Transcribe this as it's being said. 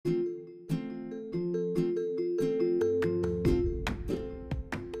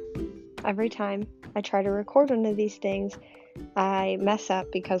every time I try to record one of these things, I mess up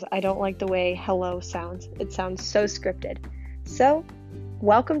because I don't like the way hello sounds. It sounds so scripted. So,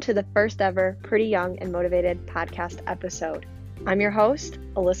 welcome to the first ever Pretty Young and Motivated podcast episode. I'm your host,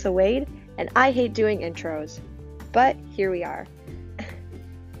 Alyssa Wade, and I hate doing intros. But here we are.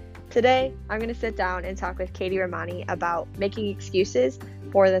 Today, I'm going to sit down and talk with Katie Romani about making excuses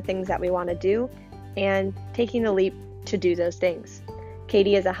for the things that we want to do and taking the leap to do those things.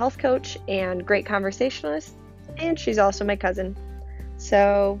 Katie is a health coach and great conversationalist, and she's also my cousin.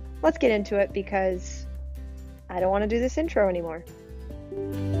 So let's get into it because I don't want to do this intro anymore.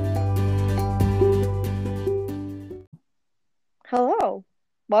 Hello.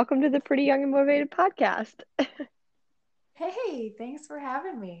 Welcome to the Pretty Young and Motivated podcast. Hey, thanks for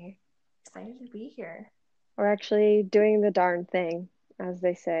having me. Excited to be here. We're actually doing the darn thing, as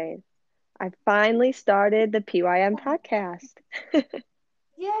they say. I finally started the PYM podcast.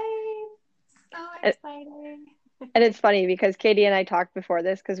 Yay! So exciting. And it's funny because Katie and I talked before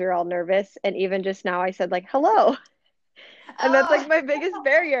this because we were all nervous. And even just now I said like, hello. And that's like my biggest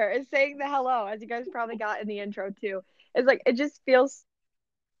barrier is saying the hello, as you guys probably got in the intro too. It's like, it just feels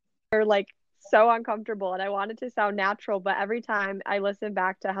like so uncomfortable and I want it to sound natural. But every time I listen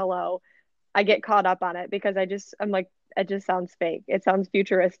back to hello, I get caught up on it because I'm like, it just sounds fake. It sounds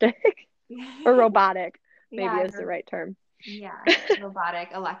futuristic or robotic, maybe Yeah, is the right term. yeah, robotic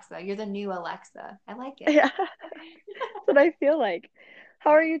Alexa. You're the new Alexa. I like it. Yeah, that's what I feel like.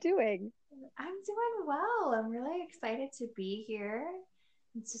 How are you doing? I'm doing well. I'm really excited to be here.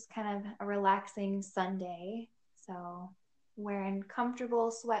 It's just kind of a relaxing Sunday. So, wearing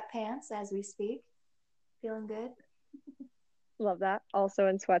comfortable sweatpants as we speak. Feeling good. Love that. Also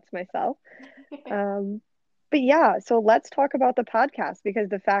in sweats myself. But yeah, so let's talk about the podcast because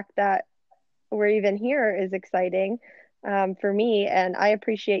the fact that we're even here is exciting for me. And I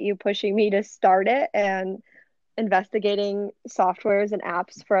appreciate you pushing me to start it and investigating softwares and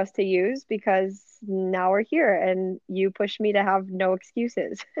apps for us to use because now we're here and you pushed me to have no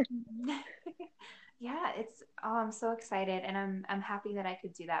excuses. Yeah, it's I'm so excited and I'm happy that I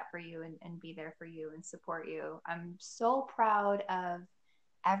could do that for you and be there for you and support you. I'm so proud of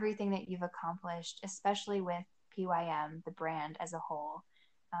everything that you've accomplished, especially with PYM, the brand as a whole.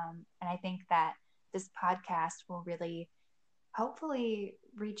 And I think that this podcast will really hopefully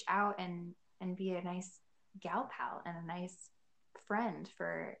reach out and be a nice gal pal and a nice friend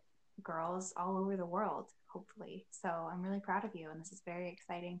for girls all over the world, hopefully. So I'm really proud of you, and this is very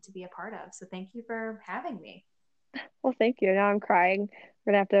exciting to be a part of. So thank you for having me. Well, thank you. Now I'm crying.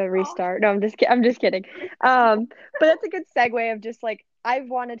 We're gonna have to restart. No, I'm just kidding. But that's a good segue of just like I've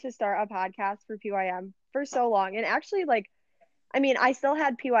wanted to start a podcast for PYM for so long. And actually like I mean, I still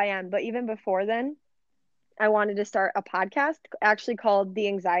had PYM, but even before then, I wanted to start a podcast actually called The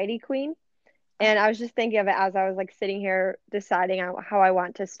Anxiety Queen. And I was just thinking of it as I was like sitting here deciding how I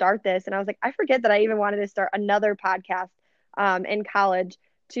want to start this. And I was like, I forget that I even wanted to start another podcast in college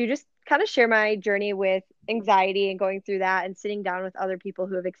to just kind of share my journey with anxiety and going through that and sitting down with other people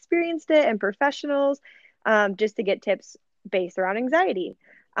who have experienced it and professionals just to get tips based around anxiety.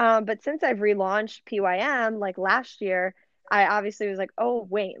 But since I've relaunched PYM like last year, I obviously was like, oh,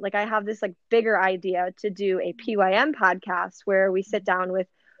 wait, like I have this like bigger idea to do a PYM podcast where we sit down with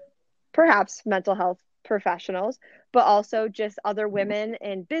perhaps mental health professionals, but also just other women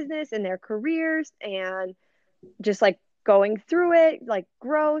in business and their careers and just like going through it, like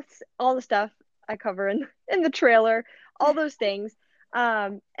growth, all the stuff I cover in the trailer, all those things.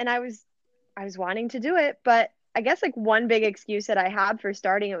 And I was wanting to do it, but I guess like one big excuse that I had for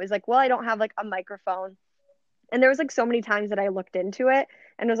starting it was like, well, I don't have like a microphone. And there was like so many times that I looked into it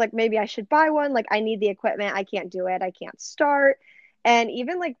and was like, maybe I should buy one. Like I need the equipment. I can't do it. I can't start. And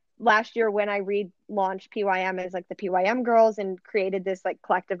even like last year when I relaunched PYM as like the PYM girls and created this like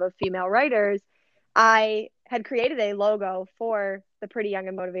collective of female writers, I had created a logo for the Pretty Young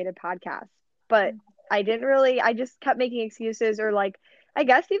and Motivated podcast. But I just kept making excuses or like, I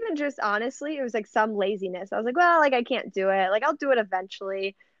guess even just honestly, it was like some laziness. I was like, well, like I can't do it. Like I'll do it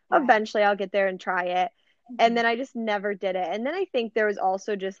eventually. Right. Eventually I'll get there and try it. And then I just never did it. And then I think there was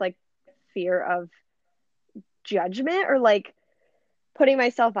also just like fear of judgment or like putting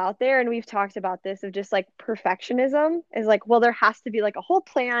myself out there. And we've talked about this of just like perfectionism is like, well, there has to be like a whole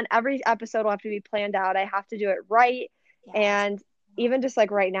plan. Every episode will have to be planned out. I have to do it right. Yes. And even just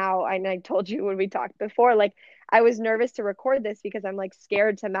like right now, and I told you when we talked before, like I was nervous to record this because I'm like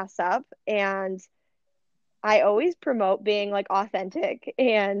scared to mess up. And I always promote being like authentic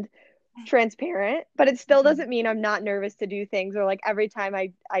and transparent, but it still doesn't mean I'm not nervous to do things or like every time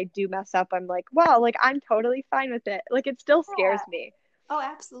I do mess up, I'm like, wow, like I'm totally fine with it. Like it still scares Yeah. me. Oh,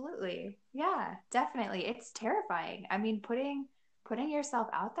 absolutely. Yeah, definitely. It's terrifying. I mean, putting yourself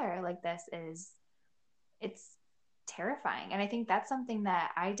out there like this is it's terrifying. And I think that's something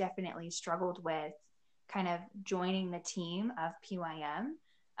that I definitely struggled with kind of joining the team of PYM.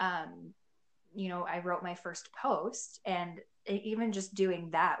 Um, I wrote my first post and even just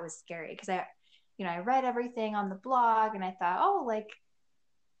doing that was scary because I read everything on the blog and I thought, oh, like,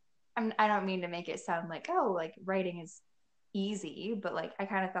 I don't mean to make it sound like, oh, like writing is easy, but like I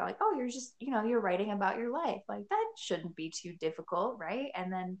kind of thought like, oh, you're just, you're writing about your life. Like that shouldn't be too difficult, right?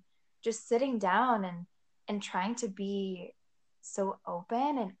 And then just sitting down and trying to be so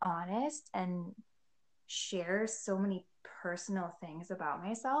open and honest and share so many personal things about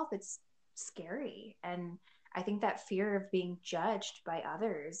myself, it's scary. And I think that fear of being judged by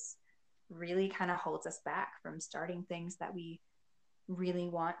others really kind of holds us back from starting things that we really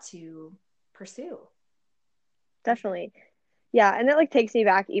want to pursue for sure. Definitely. Yeah, and it like takes me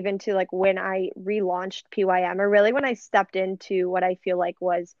back even to like when I relaunched PYM, or really when I stepped into what I feel like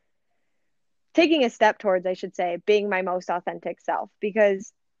was taking a step towards, I should say, being my most authentic self.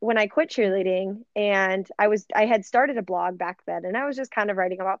 Because when I quit cheerleading and I had started a blog back then, and I was just kind of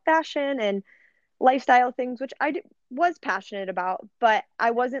writing about fashion and lifestyle things, which was passionate about, but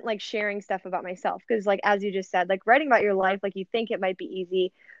I wasn't like sharing stuff about myself. Because, like, as you just said, like writing about your life, like you think it might be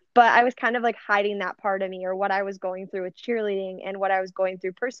easy, but I was kind of like hiding that part of me, or what I was going through with cheerleading and what I was going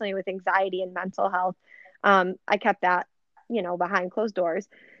through personally with anxiety and mental health. I kept that, behind closed doors.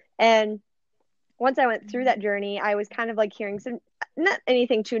 And once I went through that journey, I was kind of like hearing some, not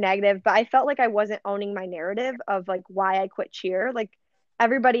anything too negative, but I felt like I wasn't owning my narrative of like why I quit cheer. Like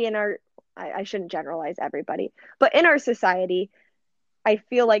everybody in I shouldn't generalize everybody, but in our society, I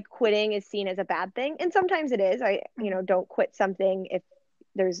feel like quitting is seen as a bad thing. And sometimes it is. Don't quit something if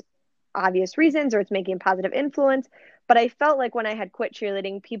there's obvious reasons or it's making a positive influence. But I felt like when I had quit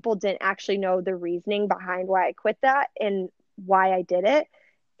cheerleading, people didn't actually know the reasoning behind why I quit that and why I did it,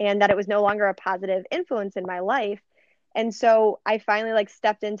 and that it was no longer a positive influence in my life. And so I finally like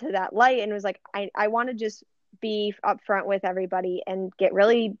stepped into that light and was like, I want to just be upfront with everybody and get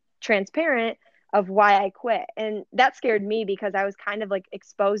really transparent of why I quit. And that scared me because I was kind of like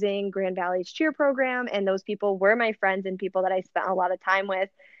exposing Grand Valley's cheer program, and those people were my friends and people that I spent a lot of time with.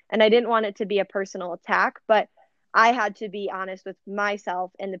 And I didn't want it to be a personal attack, but I had to be honest with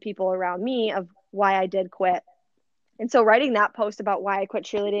myself and the people around me of why I did quit. And so writing that post about why I quit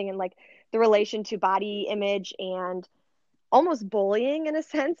cheerleading and like the relation to body image and almost bullying in a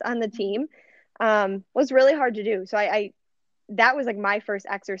sense on the team was really hard to do. So I that was like my first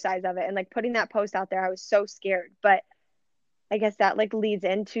exercise of it, and like putting that post out there, I was so scared. But I guess that like leads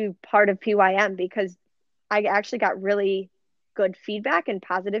into part of PYM because I actually got really good feedback and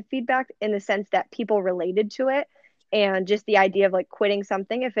positive feedback in the sense that people related to it, and just the idea of like quitting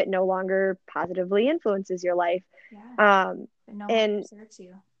something if it no longer positively influences your life. Yeah, Um, but no longer and serves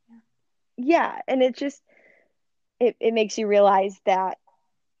you. Yeah. yeah, and it just it makes you realize that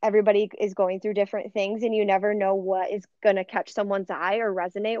everybody is going through different things, and you never know what is going to catch someone's eye or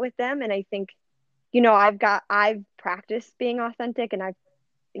resonate with them. And I think, I've practiced being authentic, and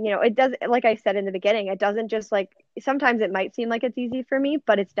it does, like I said in the beginning, it doesn't just like, sometimes it might seem like it's easy for me,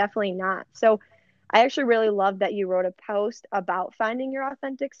 but it's definitely not. So I actually really love that you wrote a post about finding your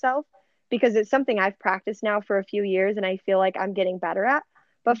authentic self, because it's something I've practiced now for a few years and I feel like I'm getting better at.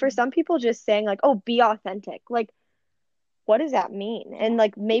 But for Mm-hmm. some people, just saying like, oh, be authentic, like, what does that mean? Yeah. And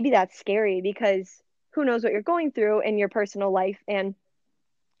like maybe that's scary because who knows what you're going through in your personal life and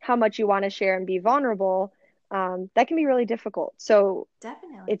how much you want to share and be vulnerable. That can be really difficult. So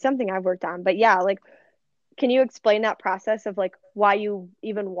Definitely. it's something I've worked on. But yeah, like, can you explain that process of like why you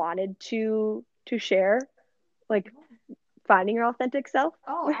even wanted to share, like finding your authentic self?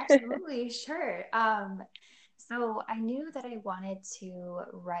 Oh, absolutely. Sure. So I knew that I wanted to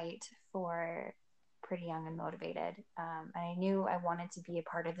write for Pretty Young and Motivated. And I knew I wanted to be a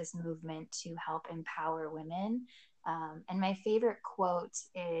part of this movement to help empower women. And my favorite quote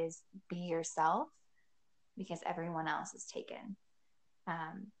is be yourself because everyone else is taken.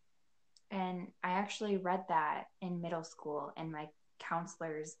 Um, and I actually read that in middle school in my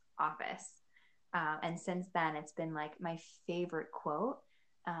counselor's office. And since then, it's been like my favorite quote.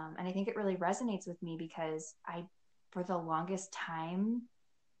 And I think it really resonates with me because I, for the longest time,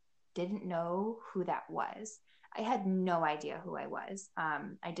 didn't know who that was. I had no idea who I was.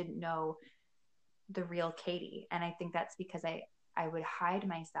 I didn't know the real Katie. And I think that's because I would hide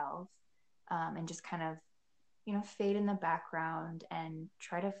myself and just kind of, fade in the background and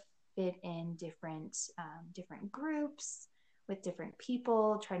try to fit in different groups with different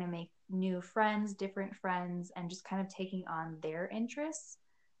people, trying to make new friends, different friends, and just kind of taking on their interests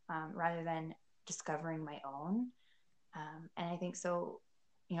rather than discovering my own. And I think so,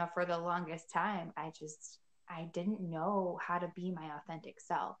 for the longest time, I didn't know how to be my authentic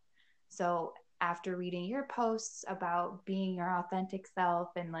self. So after reading your posts about being your authentic self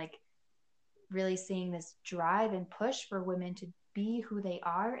and like really seeing this drive and push for women to be who they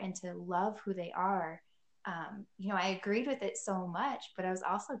are and to love who they are, I agreed with it so much, but I was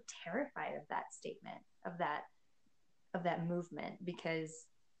also terrified of that statement, of that movement, because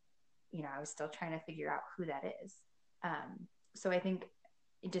I was still trying to figure out who that is. So I think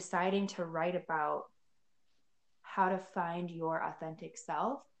deciding to write about how to find your authentic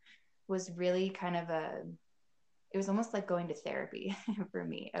self was really it was almost like going to therapy for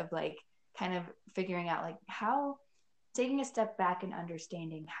me, of like kind of figuring out like how, taking a step back and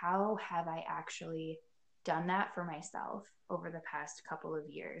understanding how have I actually done that for myself over the past couple of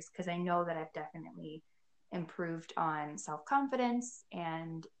years, because I know that I've definitely improved on self-confidence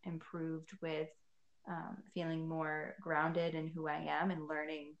and improved with feeling more grounded in who I am and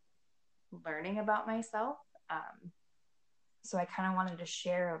learning about myself. So I kind of wanted to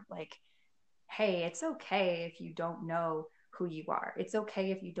share like, hey, it's okay if you don't know who you are. It's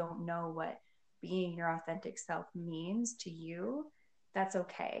okay if you don't know what being your authentic self means to you. That's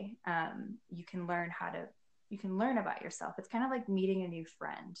okay. You can learn about yourself. It's kind of like meeting a new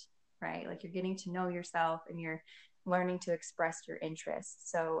friend, right? Like you're getting to know yourself and you're learning to express your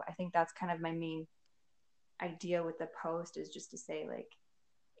interests. So I think that's kind of my main idea with the post, is just to say like,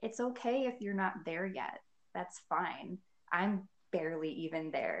 it's okay if you're not there yet. That's fine. I'm barely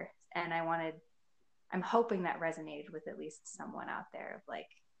even there. And I'm hoping that resonated with at least someone out there, of like,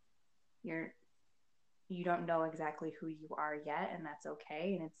 you don't know exactly who you are yet, and that's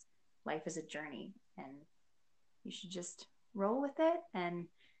okay. And life is a journey, and you should just roll with it. And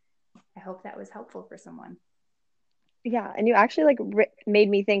I hope that was helpful for someone. Yeah, and you actually like made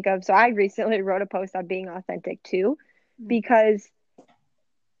me think of, so I recently wrote a post on being authentic too, Mm-hmm. because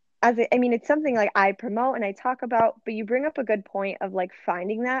I mean, it's something like I promote and I talk about, but you bring up a good point of like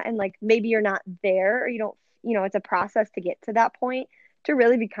finding that, and like maybe you're not there, or you don't, it's a process to get to that point to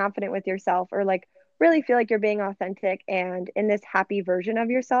really be confident with yourself, or like really feel like you're being authentic and in this happy version of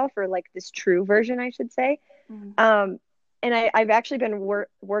yourself, or like this true version, I should say. Mm-hmm. And I've actually been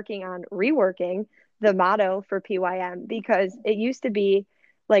working on reworking the motto for PYM, because it used to be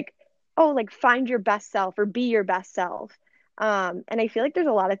like, oh, like find your best self or be your best self. And I feel like there's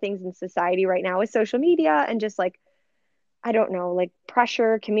a lot of things in society right now with social media and just like, I don't know, like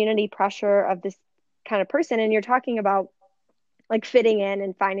pressure, community pressure of this kind of person. And you're talking about like fitting in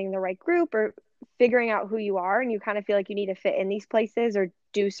and finding the right group, or figuring out who you are. And you kind of feel like you need to fit in these places or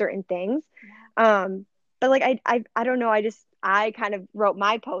do certain things. Yeah. But like, I don't know. I kind of wrote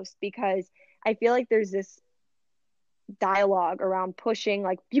my post because I feel like there's this dialogue around pushing,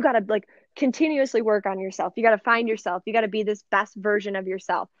 like you got to like continuously work on yourself, you got to find yourself, you got to be this best version of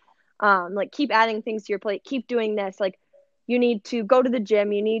yourself, like keep adding things to your plate, keep doing this, like you need to go to the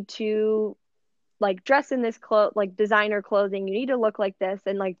gym, you need to like dress in this like designer clothing, you need to look like this,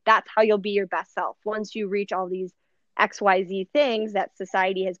 and like that's how you'll be your best self once you reach all these XYZ things that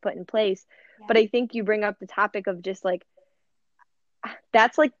society has put in place. Yeah. But I think you bring up the topic of just like,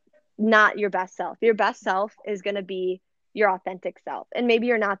 that's like not your best self. Your best self is going to be your authentic self. And maybe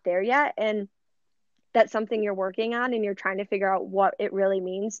you're not there yet. And that's something you're working on, and you're trying to figure out what it really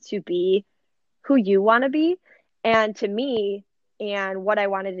means to be who you want to be. And to me, and what I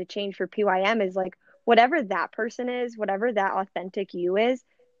wanted to change for PYM is like, whatever that person is, whatever that authentic you is,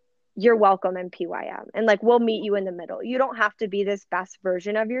 you're welcome in PYM. And like, we'll meet you in the middle. You don't have to be this best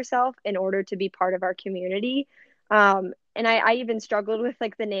version of yourself in order to be part of our community. And I even struggled with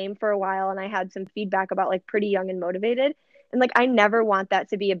like the name for a while, and I had some feedback about like pretty young and motivated. And like, I never want that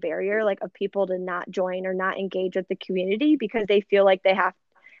to be a barrier, like of people to not join or not engage with the community because they feel like they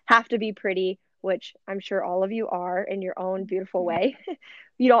have to be pretty, which I'm sure all of you are in your own beautiful way.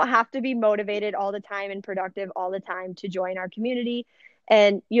 You don't have to be motivated all the time and productive all the time to join our community.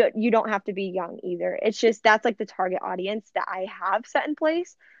 And you don't have to be young either. It's just, that's like the target audience that I have set in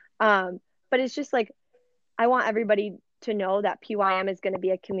place. But it's just like, I want everybody to know that PYM is going to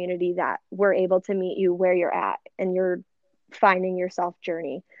be a community that we're able to meet you where you're at and your finding yourself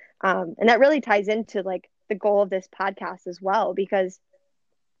journey. And that really ties into like the goal of this podcast as well, because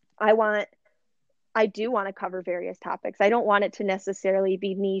I do want to cover various topics. I don't want it to necessarily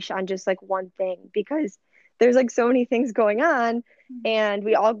be niche on just like one thing, because there's like so many things going on, and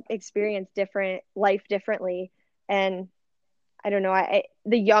we all experience different life differently. And I don't know.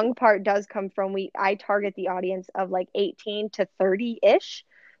 The young part does come from I target the audience of like 18 to 30-ish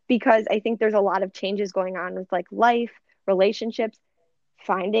because I think there's a lot of changes going on with like life, relationships,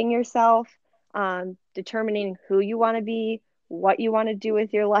 finding yourself, determining who you want to be, what you want to do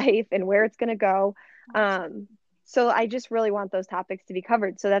with your life, and where it's going to go. Um, so I just really want those topics to be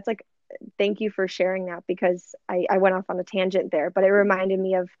covered. So that's like, thank you for sharing that because I went off on a tangent there, but it reminded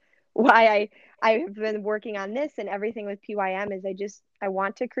me of why I have been working on this and everything with PYM is I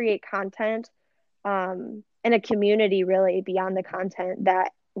want to create content in a community really beyond the content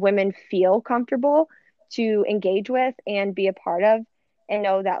that women feel comfortable to engage with and be a part of and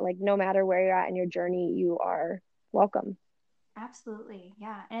know that like no matter where you're at in your journey, you are welcome. Absolutely.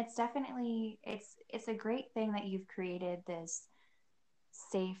 Yeah. And it's definitely it's a great thing that you've created this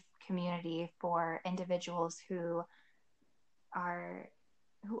safe community for individuals are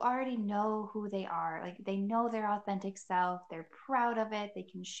who already know who they are. Like they know their authentic self, they're proud of it, they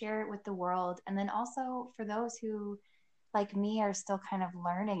can share it with the world. And then also for those who like me are still kind of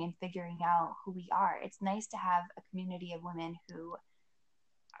learning and figuring out who we are. It's nice to have a community of women who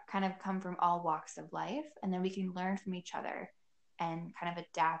kind of come from all walks of life and then we can learn from each other and kind of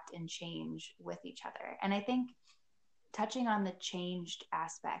adapt and change with each other. And I think touching on the changed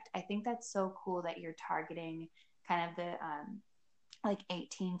aspect, I think that's so cool that you're targeting kind of the like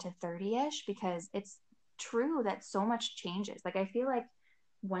 18 to 30-ish because it's true that so much changes. Like I feel like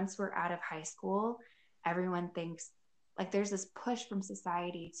once we're out of high school, everyone thinks like there's this push from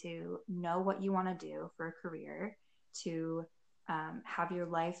society to know what you want to do for a career, to have your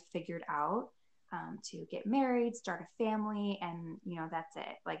life figured out, to get married, start a family, and you know that's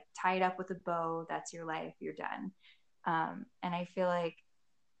it. Like tie it up with a bow. That's your life. You're done. And I feel like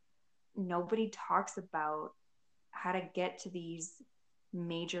nobody talks about how to get to these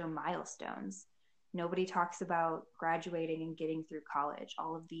major milestones. Nobody talks about graduating and getting through college,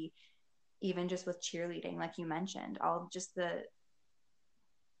 all of the, even just with cheerleading, like you mentioned, all of just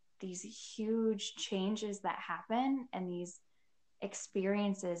these huge changes that happen and these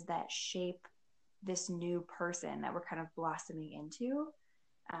experiences that shape this new person that we're kind of blossoming into.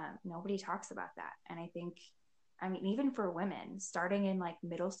 Nobody talks about that. And I think, I mean, even for women, starting in like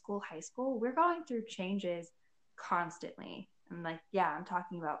middle school, high school, we're going through changes constantly. I'm like, yeah, I'm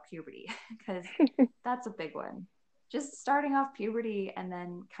talking about puberty because that's a big one. Just starting off puberty and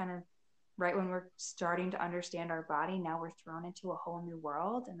then kind of right when we're starting to understand our body, now we're thrown into a whole new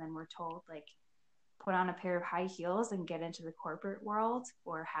world. And then we're told, like, put on a pair of high heels and get into the corporate world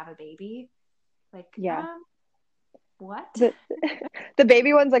or have a baby. Like, Yeah. what? The the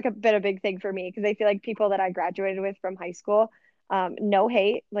baby one's like a big thing for me because I feel like people that I graduated with from high school, no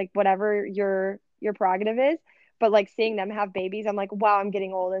hate, like whatever your prerogative is, but like seeing them have babies, I'm like, wow, I'm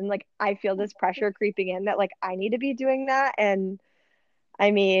getting old, and like I feel this pressure creeping in that like I need to be doing that, and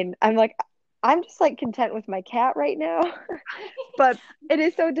I mean, I'm like, I'm just like content with my cat right now, but it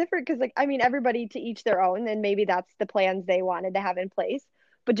is so different because like I mean, everybody to each their own, and maybe that's the plans they wanted to have in place.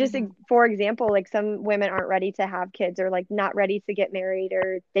 But just Mm-hmm. for example, like some women aren't ready to have kids or like not ready to get married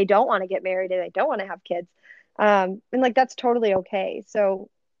or they don't want to get married and they don't want to have kids. And like that's totally okay.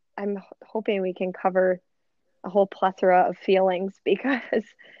 So I'm hoping we can cover a whole plethora of feelings because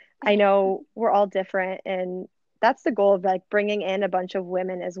I know we're all different and that's the goal of like bringing in a bunch of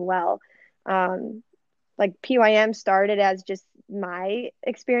women as well. Um, like PYM started as just my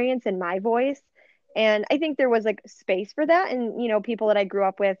experience and my voice. And I think there was like space for that. And, you know, people that I grew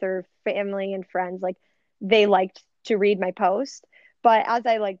up with or family and friends, like they liked to read my post. But as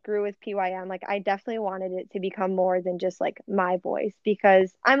I like grew with PYM, like I definitely wanted it to become more than just like my voice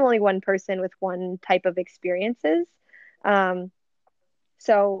because I'm only one person with one type of experiences. Um,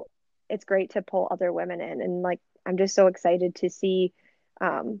 so it's great to pull other women in. And like, I'm just so excited to see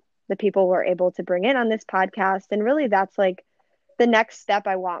the people we're able to bring in on this podcast. And really, that's like the next step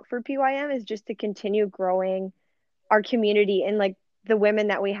I want for PYM is just to continue growing our community and like the women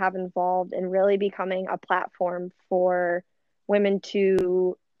that we have involved and really becoming a platform for women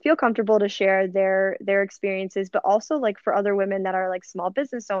to feel comfortable to share their experiences, but also like for other women that are like small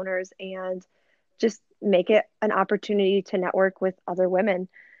business owners and just make it an opportunity to network with other women.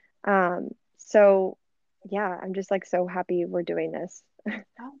 So yeah, I'm just like so happy we're doing this.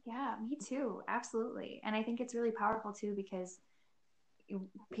 Oh, yeah, me too. Absolutely. And I think it's really powerful too because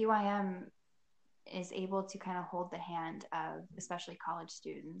PYM is able to kind of hold the hand of especially college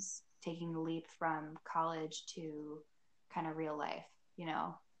students taking the leap from college to kind of real life, you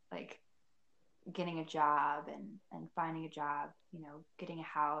know, like getting a job and finding a job, you know, getting a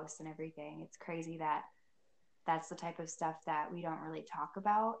house and everything. It's crazy that that's the type of stuff that we don't really talk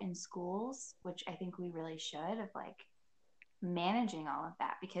about in schools, which I think we really should, of like managing all of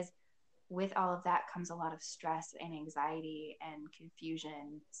that, because with all of that comes a lot of stress and anxiety and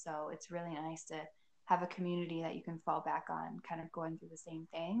confusion. So it's really nice to have a community that you can fall back on, kind of going through the same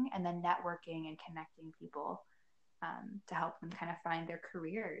thing, and then networking and connecting people to help them kind of find their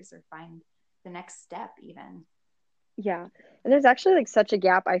careers or find the next step even. Yeah. And there's actually like such a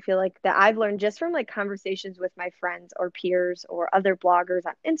gap, I feel like, that I've learned just from like conversations with my friends or peers or other bloggers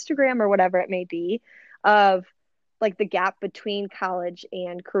on Instagram or whatever it may be, of like the gap between college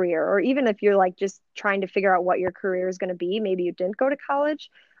and career. Or even if you're like just trying to figure out what your career is going to be, maybe you didn't go to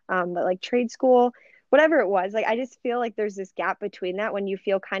college, but like trade school, whatever it was. Like I just feel like there's this gap between that when you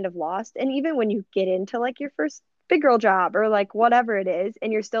feel kind of lost. And even when you get into like your first big girl job or like whatever it is,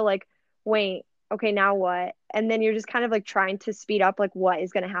 and you're still like, wait, okay, now what? And then you're just kind of like trying to speed up like what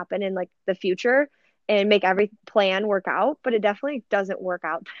is going to happen in like the future and make every plan work out. But it definitely doesn't work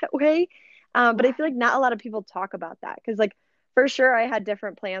out that way. But I Yeah. feel like not a lot of people talk about that because, like, for sure, I had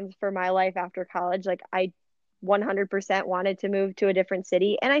different plans for my life after college. Like, I 100% wanted to move to a different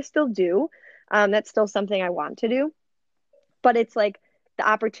city, and I still do. That's still something I want to do, but it's like the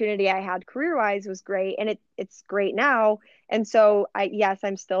opportunity I had career wise was great, and it's great now. And so yes,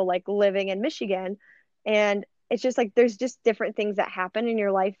 I'm still like living in Michigan, and it's just like there's just different things that happen in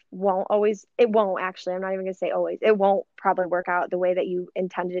your life. Won't always, it won't actually, I'm not even gonna say always, it won't probably work out the way that you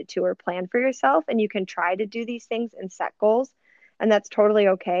intended it to or plan for yourself. And you can try to do these things and set goals, and that's totally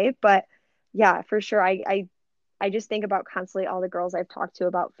okay. But yeah, for sure, I just think about constantly all the girls I've talked to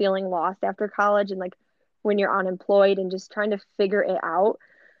about feeling lost after college and like when you're unemployed and just trying to figure it out.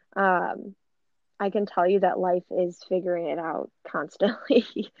 Um, I can tell you that life is figuring it out constantly.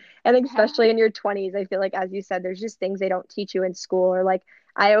 And especially in your 20s, I feel like, as you said, there's just things they don't teach you in school. Or like,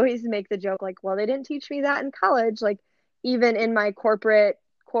 I always make the joke, like, well, they didn't teach me that in college. Like, even in my corporate,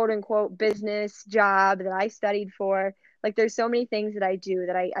 quote unquote, business job that I studied for, like, there's so many things that I do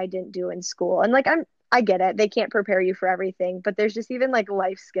that I didn't do in school. And like, I get it. They can't prepare you for everything, but there's just even like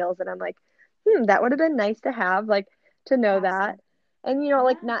life skills. And I'm like, that would have been nice to have, like, to know that. Absolutely. And,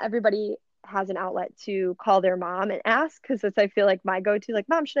 like, Yeah. not everybody has an outlet to call their mom and ask because it's I feel like my go-to, like,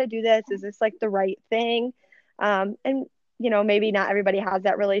 mom, should I do this? Is this like the right thing? And maybe not everybody has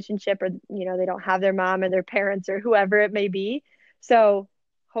that relationship, or they don't have their mom or their parents or whoever it may be. So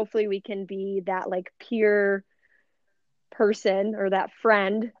hopefully we can be that like peer person or that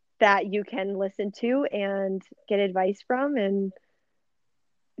friend that you can listen to and get advice from. And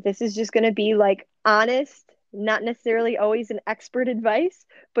this is just going to be like honest, not necessarily always an expert advice,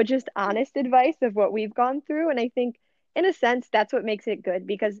 but just honest advice of what we've gone through. And I think, in a sense, that's what makes it good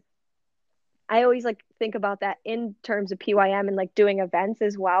because I always like think about that in terms of PYM and like doing events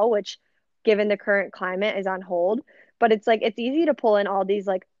as well, which given the current climate is on hold. But it's like it's easy to pull in all these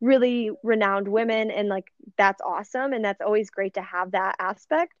like really renowned women, and like that's awesome. And that's always great to have that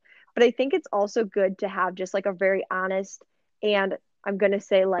aspect. But I think it's also good to have just like a very honest and, I'm going to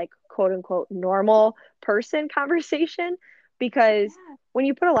say, like, quote unquote normal person conversation, because Yeah. when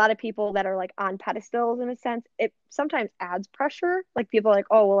you put a lot of people that are like on pedestals in a sense, it sometimes adds pressure. Like people are like,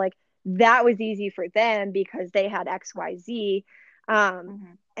 oh, well, like that was easy for them because they had XYZ.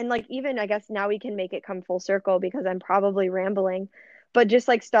 Mm-hmm. And like, even I guess now we can make it come full circle because I'm probably rambling. But just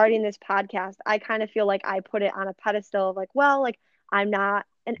like starting this podcast, I kind of feel like I put it on a pedestal of like, well, like I'm not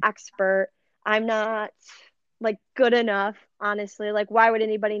an expert. I'm not like good enough, honestly. Like, why would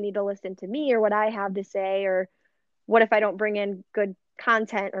anybody need to listen to me or what I have to say? Or what if I don't bring in good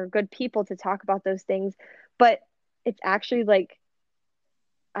content or good people to talk about those things? But it's actually like,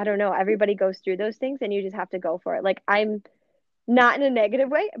 I don't know, everybody goes through those things and you just have to go for it. Like, I'm not in a negative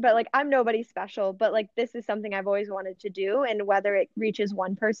way, but like, I'm nobody special, but like, this is something I've always wanted to do. And whether it reaches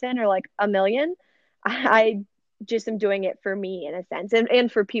one person or like a million, I just am doing it for me in a sense,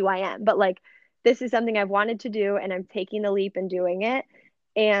 and for PYM. But like, this is something I've wanted to do and I'm taking the leap and doing it.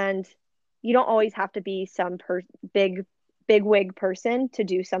 And you don't always have to be some big, big wig person to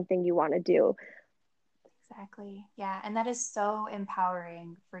do something you want to do. Exactly. Yeah. And that is so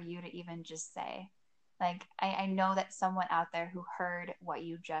empowering for you to even just say. Like, I know that someone out there who heard what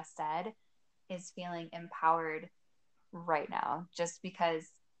you just said is feeling empowered right now, just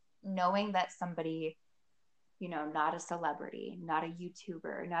because knowing that somebody, not a celebrity, not a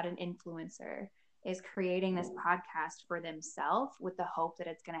YouTuber, not an influencer, is creating this podcast for themselves with the hope that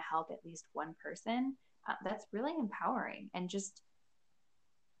it's going to help at least one person, that's really empowering. And just,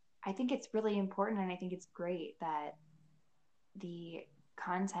 I think it's really important, and I think it's great that the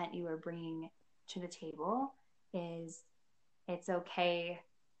content you are bringing to the table is, it's okay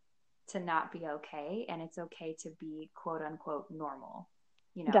to not be okay, and it's okay to be quote unquote normal.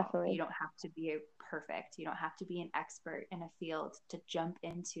 You Definitely. don't have to be perfect. You don't have to be an expert in a field to jump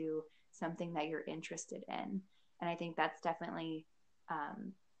into something that you're interested in. And I think that's definitely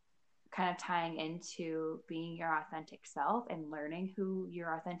um, kind of tying into being your authentic self and learning who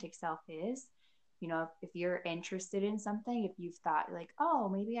your authentic self is. If you're interested in something, if you've thought like, oh,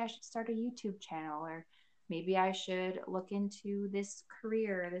 maybe I should start a YouTube channel, or maybe I should look into this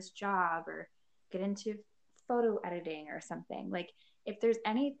career, this job, or get into photo editing or something. Like, if there's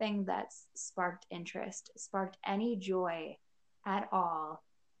anything that's sparked interest, sparked any joy at all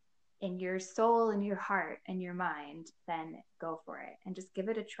in your soul and your heart and your mind, then go for it and just give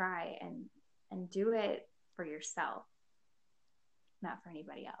it a try and do it for yourself, not for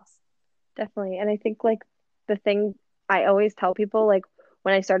anybody else. Definitely. And I think like the thing I always tell people, like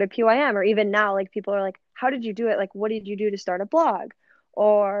when I started PYM or even now, like people are like, how did you do it? Like, what did you do to start a blog?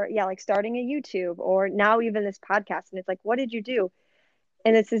 Or yeah, like starting a YouTube or now even this podcast. And it's like, what did you do?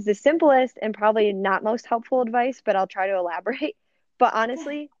 And this is the simplest and probably not most helpful advice, but I'll try to elaborate. But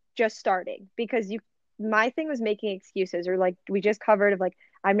honestly, just starting because my thing was making excuses or like we just covered of like,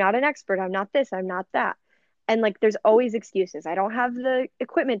 I'm not an expert. I'm not this. I'm not that. And like, there's always excuses. I don't have the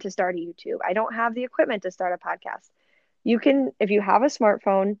equipment to start a YouTube. I don't have the equipment to start a podcast. You can, if you have a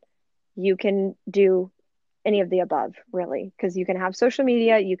smartphone, you can do any of the above, really, because you can have social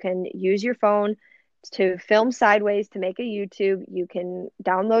media, you can use your phone to film sideways to make a YouTube, you can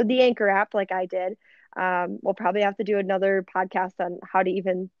download the Anchor app like I did. We'll probably have to do another podcast on how to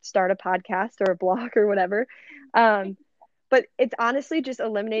even start a podcast or a blog or whatever. But it's honestly just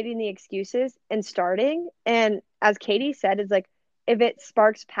eliminating the excuses and starting. And as Katie said, it's like if it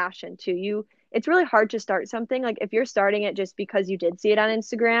sparks passion to you, it's really hard to start something. Like if you're starting it just because you did see it on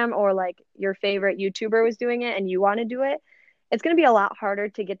Instagram or like your favorite YouTuber was doing it and you want to do it, it's going to be a lot harder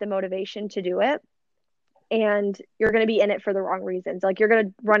to get the motivation to do it. And you're going to be in it for the wrong reasons. Like you're going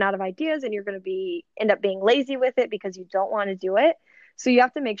to run out of ideas and you're going to be end up being lazy with it because you don't want to do it. So you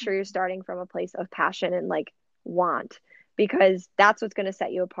have to make sure you're starting from a place of passion and like want because that's what's going to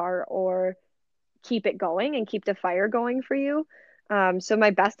set you apart or keep it going and keep the fire going for you. So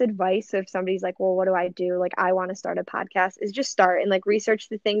my best advice if somebody's like, well, what do I do? Like, I want to start a podcast is just start and like research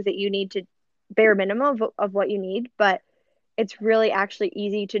the things that you need to bare minimum of what you need. But it's really actually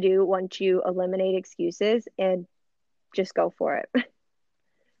easy to do once you eliminate excuses and just go for it.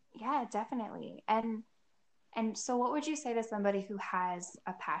 Yeah, definitely. And so what would you say to somebody who has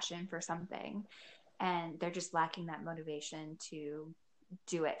a passion for something and they're just lacking that motivation to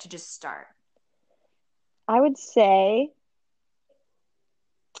do it, to just start? I would say,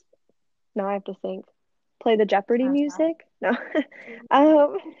 now I have to think, play the Jeopardy Sounds fun. music. No.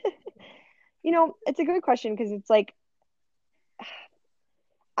 um, it's a good question because it's like,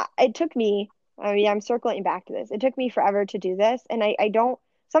 it took me, I mean, I'm circling back to this. It took me forever to do this. And I don't,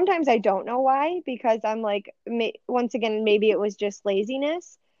 sometimes I don't know why, because I'm like, once again, maybe it was just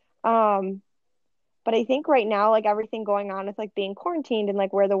laziness. Um, but I think right now, like everything going on with like being quarantined and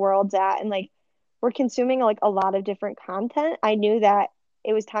like where the world's at, and like we're consuming like a lot of different content. I knew that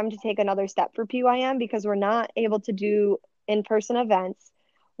it was time to take another step for PYM because we're not able to do in-person events.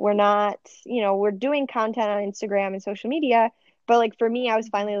 We're not, we're doing content on Instagram and social media. But like for me, I was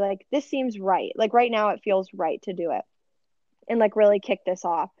finally like, this seems right. Like right now, it feels right to do it and like really kick this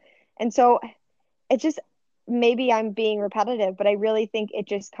off. And so it's just maybe I'm being repetitive, but I really think it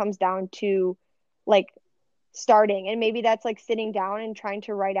just comes down to like starting. And maybe that's like sitting down and trying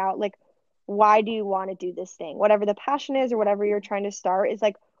to write out like, why do you want to do this thing? Whatever the passion is or whatever you're trying to start is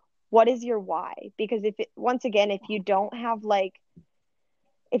like, what is your why? Because once again, if you don't have like,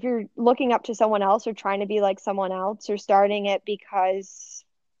 if you're looking up to someone else or trying to be like someone else or starting it because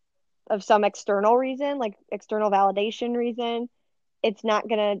of some external reason, like external validation reason,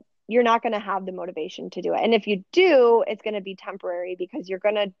 you're not gonna have the motivation to do it. And if you do, it's gonna be temporary because you're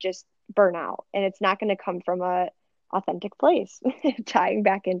gonna just burn out and it's not gonna come from a authentic place. Tying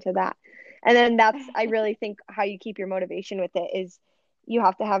back into that. And then I really think how you keep your motivation with it is you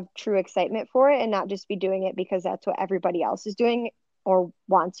have to have true excitement for it and not just be doing it because that's what everybody else is doing or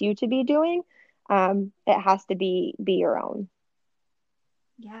wants you to be doing. It has to be your own.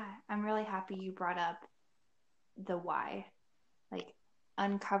 Yeah, I'm really happy you brought up the why, like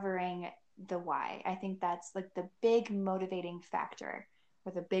uncovering the why. I think that's like the big motivating factor,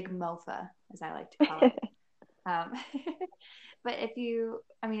 or the big MOFA, as I like to call it. Um, but if you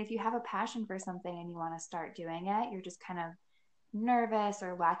have a passion for something and you want to start doing it, you're just kind of nervous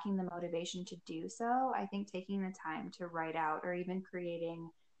or lacking the motivation to do so. I think taking the time to write out or even creating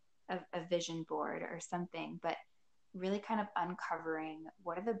a vision board or something, but really kind of uncovering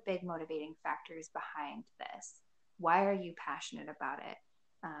what are the big motivating factors behind this? Why are you passionate about it?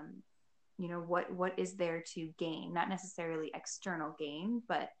 You know, what is there to gain, not necessarily external gain,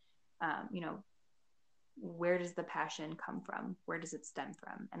 but you know, where does the passion come from? Where does it stem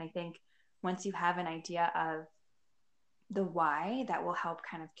from? And I think once you have an idea of the why, that will help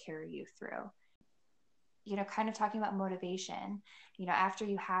kind of carry you through. You know, kind of talking about motivation, you know, after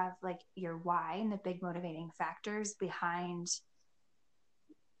you have like your why and the big motivating factors behind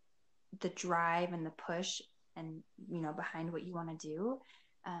the drive and the push and, you know, behind what you want to do,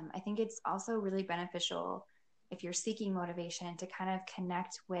 I think it's also really beneficial if you're seeking motivation to kind of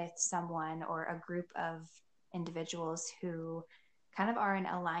connect with someone or a group of individuals who kind of are in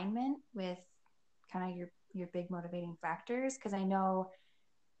alignment with kind of your big motivating factors. Because I know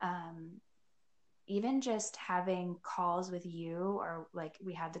even just having calls with you, or like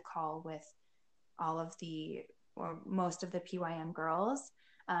we had the call with all of the or most of the PYM girls.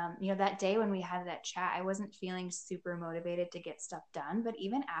 You know, that day when we had that chat, I wasn't feeling super motivated to get stuff done. But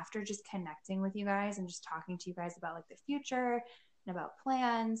even after just connecting with you guys and just talking to you guys about like the future and about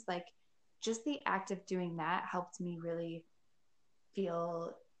plans, like just the act of doing that helped me really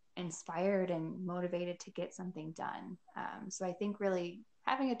feel inspired and motivated to get something done. So I think really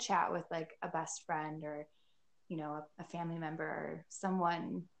having a chat with like a best friend or, you know, a family member or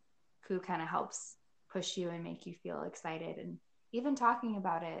someone who kind of helps push you and make you feel excited, and even talking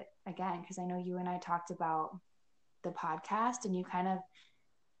about it again, because I know you and I talked about the podcast, and you kind of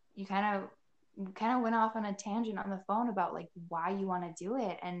went off on a tangent on the phone about like why you want to do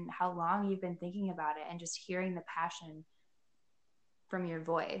it and how long you've been thinking about it, and just hearing the passion from your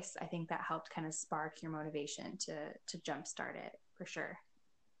voice, I think that helped kind of spark your motivation to jumpstart it for sure.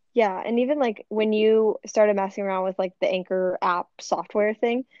 Yeah, and even like when you started messing around with like the Anchor app software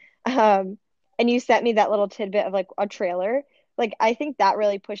thing, um, and you sent me that little tidbit of like a trailer, like I think that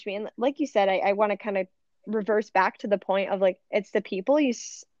really pushed me. And like you said, I want to kind of reverse back to the point of like it's the people you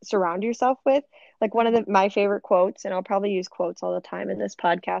surround yourself with. Like one of my favorite quotes, and I'll probably use quotes all the time in this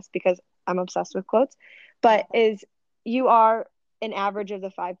podcast because I'm obsessed with quotes, but is you are an average of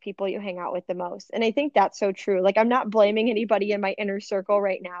the five people you hang out with the most. And I think that's so true. Like I'm not blaming anybody in my inner circle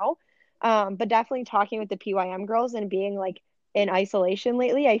right now. But definitely talking with the PYM girls and being like in isolation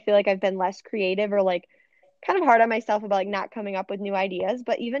lately, I feel like I've been less creative or like kind of hard on myself about like not coming up with new ideas.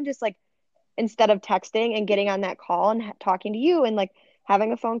 But even just like instead of texting and getting on that call and talking to you and like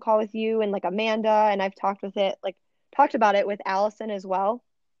having a phone call with you and like Amanda, and I've talked about it with Allison as well,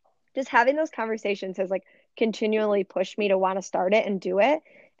 just having those conversations has like continually pushed me to want to start it and do it.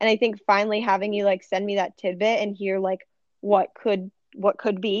 And I think finally having you like send me that tidbit and hear like what could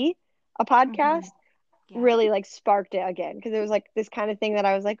be a Mm-hmm. podcast Yeah. really like sparked it again, because it was like this kind of thing that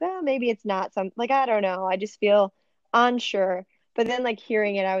I was like, well, maybe it's not some, like I don't know, I just feel unsure. But then like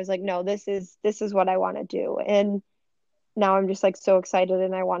hearing it, I was like, no, this is what I want to do. And now I'm just like so excited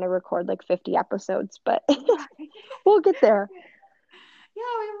and I want to record like 50 episodes, but we'll get there. Yeah,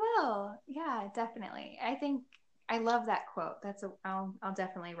 we will. Yeah, definitely. I think I love that quote. I'll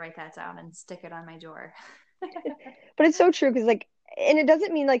definitely write that down and stick it on my door. But it's so true because like, and it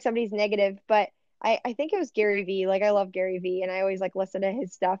doesn't mean like somebody's negative, but I think it was Gary Vee. Like I love Gary Vee and I always like listen to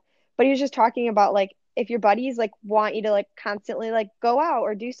his stuff. But he was just talking about like if your buddies like want you to like constantly like go out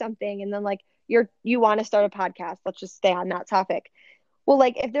or do something, and then like you want to start a podcast. Let's just stay on that topic. Well,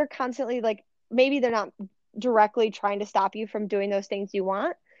 like if they're constantly like, maybe they're not directly trying to stop you from doing those things you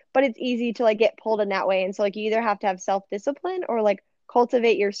want, but it's easy to like get pulled in that way. And so like you either have to have self-discipline or like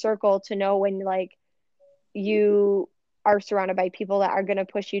cultivate your circle to know when like you are surrounded by people that are going to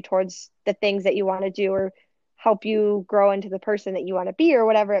push you towards the things that you want to do or help you grow into the person that you want to be, or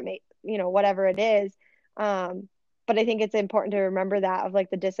whatever it may, whatever it is. But I think it's important to remember that of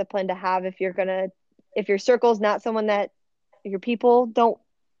like the discipline to have if your circle's not someone that your people don't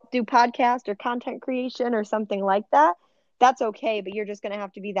do podcast or content creation or something like that, that's okay. But you're just going to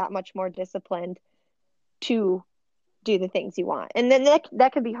have to be that much more disciplined to do the things you want. And then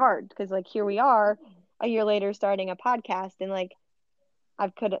that could be hard because like here we are a year later starting a podcast, and like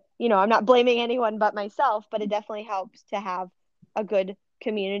I'm not blaming anyone but myself, but it definitely helps to have a good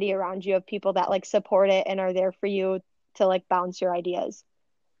community around you of people that like support it and are there for you to like bounce your ideas.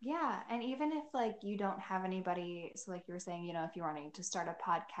 Yeah, and even if like you don't have anybody, so like you were saying, you know, if you're wanting to start a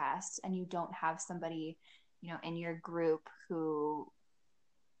podcast and you don't have somebody, you know, in your group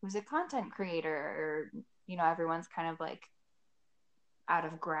who's a content creator, or you know, everyone's kind of like out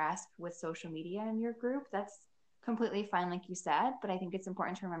of grasp with social media in your group, that's completely fine, like you said. But I think it's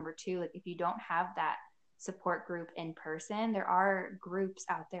important to remember too, like if you don't have that support group in person, there are groups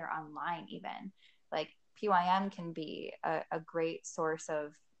out there online, even like PYM can be a great source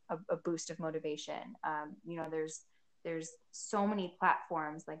of a boost of motivation. You know, there's there's so many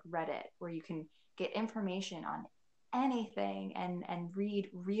platforms like Reddit where you can get information on anything and read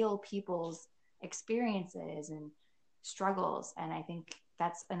real people's experiences and struggles. And I think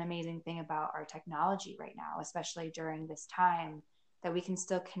that's an amazing thing about our technology right now, especially during this time, that we can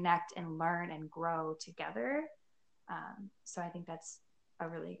still connect and learn and grow together. So I think that's a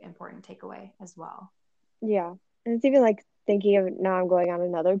really important takeaway as well. Yeah. And it's even like thinking of, now I'm going on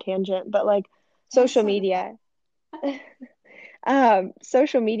another tangent, but like Yes, social media.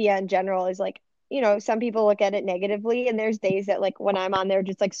 Social media in general is like, some people look at it negatively, and there's days that like when I'm on there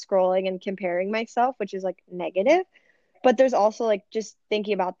just like scrolling and comparing myself, which is like negative. But there's also like just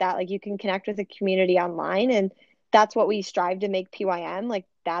thinking about that, like you can connect with a community online, and that's what we strive to make PYM, like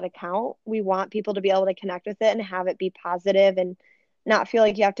that account. We want people to be able to connect with it and have it be positive and not feel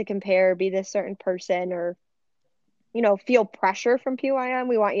like you have to compare, be this certain person, or, feel pressure from PYM.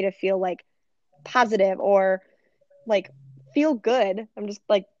 We want you to feel like positive or like feel good. I'm just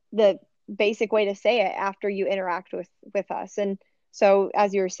like the basic way to say it after you interact with us. And so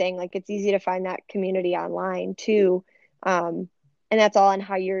as you were saying, like it's easy to find that community online too. And that's all on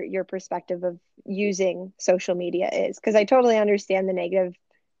how your perspective of using social media is, because I totally understand the negative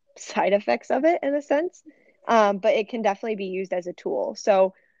side effects of it in a sense. But it can definitely be used as a tool.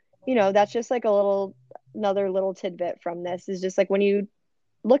 So, that's just like another little tidbit from this is just like when you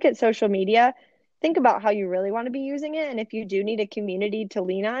look at social media, think about how you really want to be using it. And if you do need a community to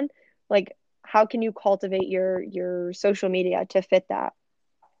lean on, like how can you cultivate your social media to fit that?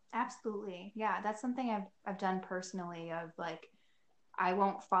 Absolutely. Yeah, that's something I've done personally of like I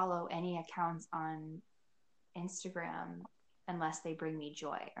won't follow any accounts on Instagram unless they bring me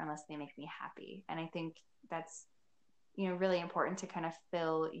joy or unless they make me happy. And I think that's really important to kind of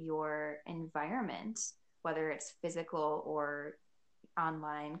fill your environment, whether it's physical or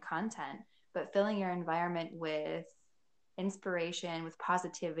online content, but filling your environment with inspiration, with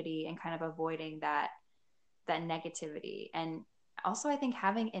positivity, and kind of avoiding that negativity. And also I think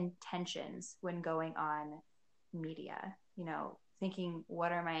having intentions when going on media, thinking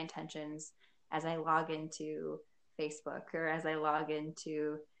what are my intentions as I log into Facebook or as I log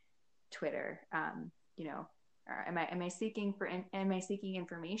into Twitter. Am I seeking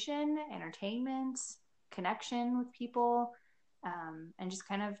information, entertainment, connection with people, and just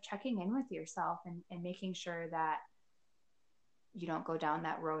kind of checking in with yourself and making sure that you don't go down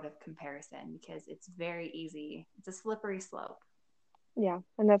that road of comparison, because it's very easy. It's a slippery slope. Yeah,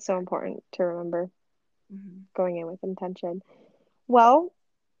 and that's so important to remember, going in with intention. Well,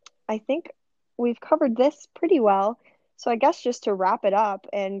 I think we've covered this pretty well. So I guess just to wrap it up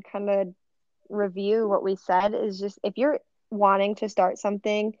and kind of review what we said is just if you're wanting to start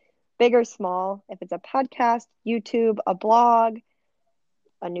something big or small, if it's a podcast, YouTube, a blog,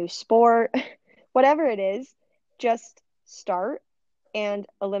 a new sport, whatever it is, just start and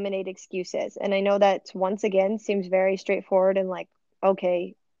eliminate excuses. And I know that once again seems very straightforward and like,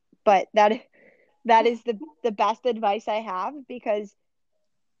 okay, but that is the best advice I have, because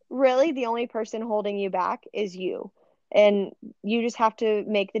really the only person holding you back is you. And you just have to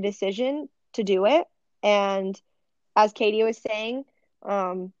make the decision to do it. And as Katie was saying,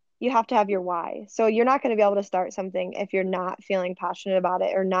 you have to have your why. So you're not going to be able to start something if you're not feeling passionate about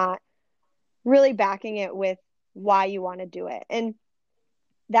it or not really backing it with why you want to do it. And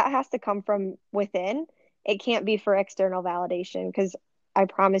that has to come from within. It can't be for external validation, because I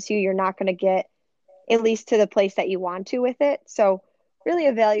promise you're not going to get at least to the place that you want to with it. So really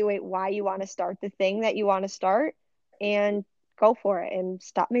evaluate why you want to start the thing that you want to start and go for it and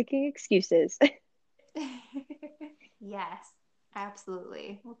stop making excuses. Yes,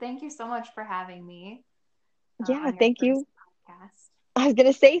 absolutely. Well, thank you so much for having me Yeah, on your thank first you. podcast. I was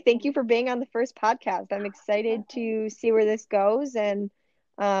going to say thank you for being on the first podcast. I'm excited to see where this goes. And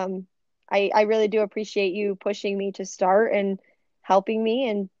I really do appreciate you pushing me to start and helping me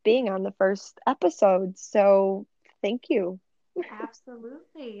and being on the first episode. So thank you.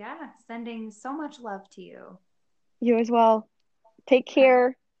 Absolutely. Yeah. Sending so much love to you. You as well. Take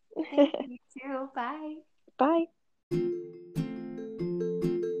care. Thank you too. Bye. Bye.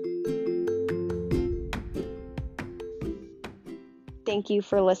 Thank you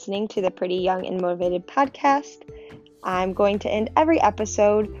for listening to the Pretty Young and Motivated podcast. I'm going to end every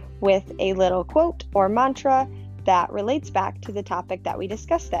episode with a little quote or mantra that relates back to the topic that we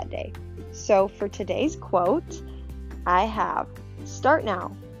discussed that day. So for today's quote, I have: start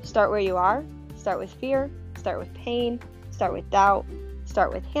now. Start where you are. Start with fear. Start with pain. Start with doubt.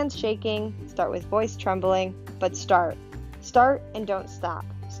 Start with hands shaking. Start with voice trembling. But start. Start and don't stop.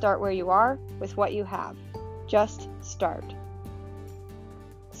 Start where you are with what you have. Just start.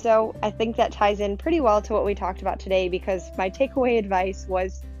 So I think that ties in pretty well to what we talked about today, because my takeaway advice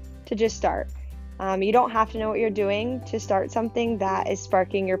was to just start. You don't have to know what you're doing to start something that is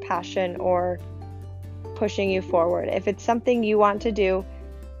sparking your passion or pushing you forward. If it's something you want to do,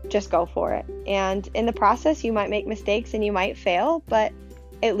 just go for it. And in the process, you might make mistakes and you might fail, but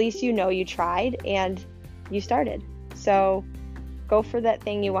at least you know you tried and you started. So go for that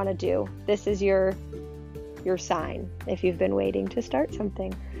thing you want to do. This is your sign if you've been waiting to start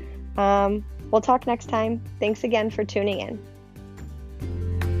something. We'll talk next time. Thanks again for tuning in.